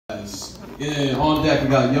guys. And on deck, we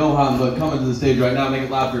got Johan, but coming to the stage right now. Make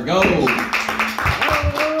it loud for Go.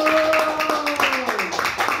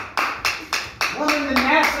 Wearing the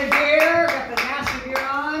NASA gear, got the NASA gear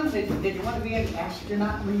on. Did you want to be an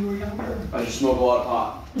astronaut when you were younger? I just smoke a lot of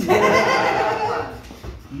pot.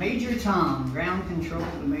 Major Tom, ground control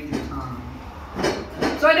to Major Tom.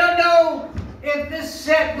 So I don't know if this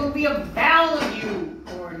set will be of value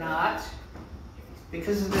or not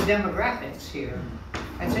because of the demographics here.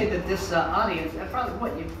 I'd say that this audience, probably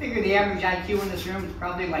what, you figure the average IQ in this room is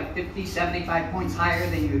probably like 50, 75 points higher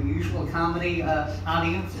than your usual comedy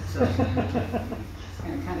audience. It's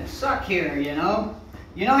gonna kind of suck here, you know?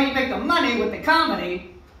 You know how you make the money with the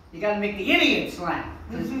comedy, you gotta make the idiots laugh.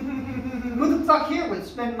 Who the fuck here would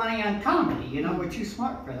spend money on comedy? You know, we're too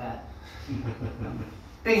smart for that.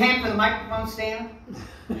 Big hand for the microphone stand.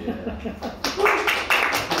 Yeah.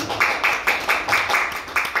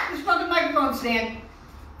 This fucking microphone stand,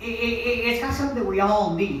 it's got something that we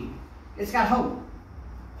all need. It's got hope.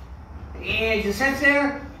 It just sits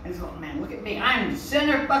there and it's going, man, look at me. I'm the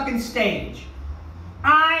center fucking stage.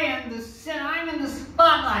 I am the center. I'm in the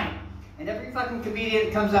spotlight. And every fucking comedian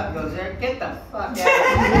that comes up and goes there, get the fuck out of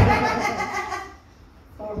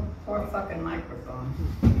here. Poor fucking microphone.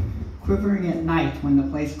 Quivering at night when the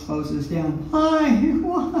place closes down. Why?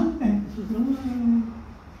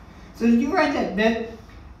 So did you write that bit?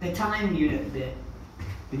 The time unit bit.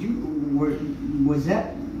 Was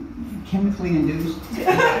that chemically induced?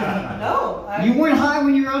 No. You weren't high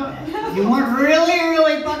when you wrote that. You weren't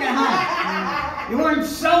really fucking high. You weren't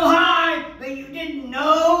so high that you didn't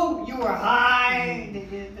know you were high. They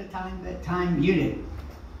did the time unit.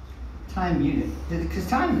 Time unit. Because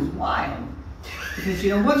time is wild. Because,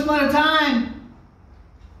 you know, once upon a time,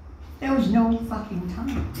 there was no fucking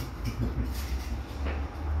time.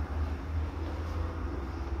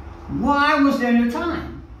 Why was there no time?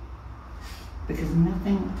 Because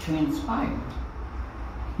nothing transpired.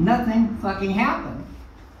 Nothing fucking happened.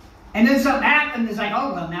 And then something happened, it's like,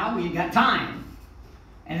 oh, well, now we've got time.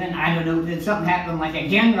 And then, I don't know, did something happen like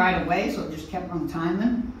again right away, so it just kept on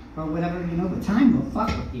timing? Or whatever, you know, the time will fuck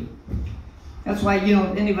with you. That's why, you know,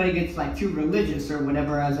 if anybody gets like too religious or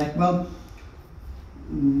whatever, I was like, well,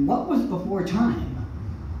 what was before time?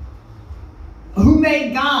 Who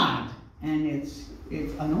made God? And it's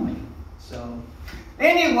annoying. So,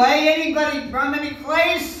 anyway, anybody from any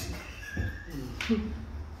place?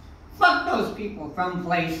 Fuck those people from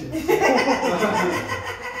places.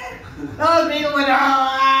 Those people with, oh,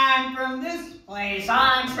 I'm from this place,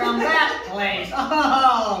 I'm from that place.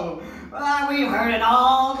 Oh, well, we've heard it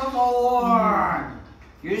all before.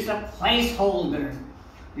 You're just a placeholder.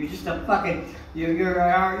 You're just a fucking, you're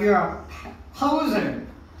a poser.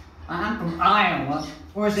 I'm from Iowa,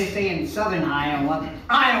 or as they say in southern Iowa,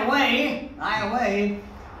 Iowa,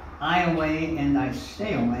 and I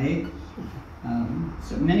stay away.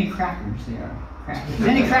 So many crackers there. Crackers.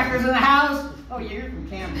 Any crackers in the house? Oh, you're from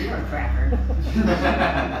Camp, you're a cracker.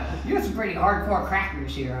 You have some pretty hardcore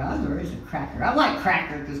crackers here, huh? There is a cracker. I like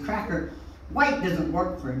cracker because cracker, white doesn't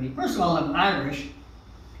work for me. First of all, I'm Irish,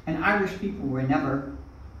 and Irish people were never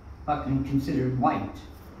fucking considered white.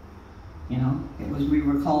 You know, we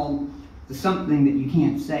were called the something that you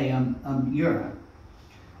can't say, Europe.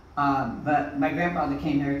 But my grandfather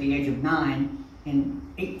came there at the age of 9 in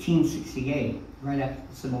 1868, right after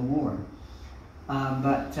the Civil War.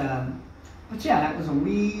 But yeah, that was a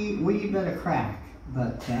wee bit of crack.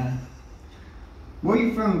 But where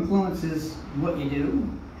you're from influences what you do,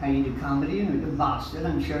 how you do comedy. And in Boston,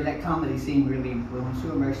 I'm sure that comedy scene really influenced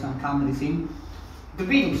you, American comedy scene. The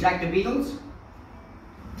Beatles, like the Beatles?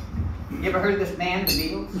 You ever heard of this band, the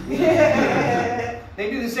Beatles? They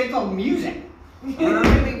do this thing called music. They're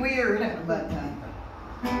really weird, but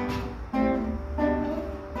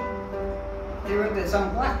they wrote this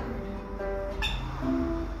song Blackbird.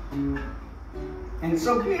 And it's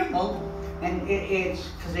so beautiful, and it's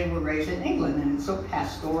because they were raised in England, and it's so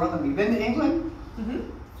pastoral. Have you been to England? Mm-hmm.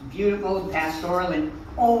 It's beautiful, pastoral, and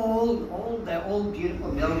old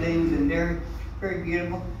beautiful buildings, and very, very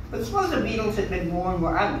beautiful. But suppose the Beatles had been born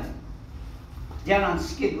where I live, down on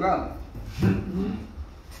Skid Row. Mm-hmm.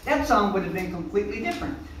 That song would have been completely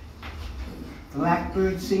different.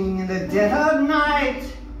 Blackbird singing in the dead of night.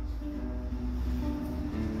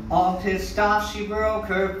 All pissed off, she broke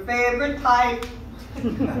her favorite pipe.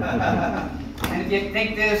 And if you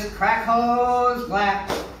think this crack hoe's black,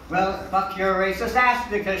 well, fuck your racist ass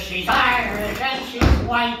because she's Irish and she's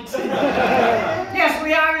white. Yes,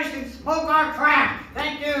 we Irish can smoke our crack.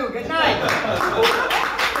 Thank you. Good night.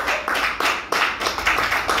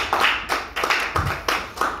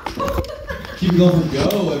 Keep it going for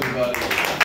Go, everybody.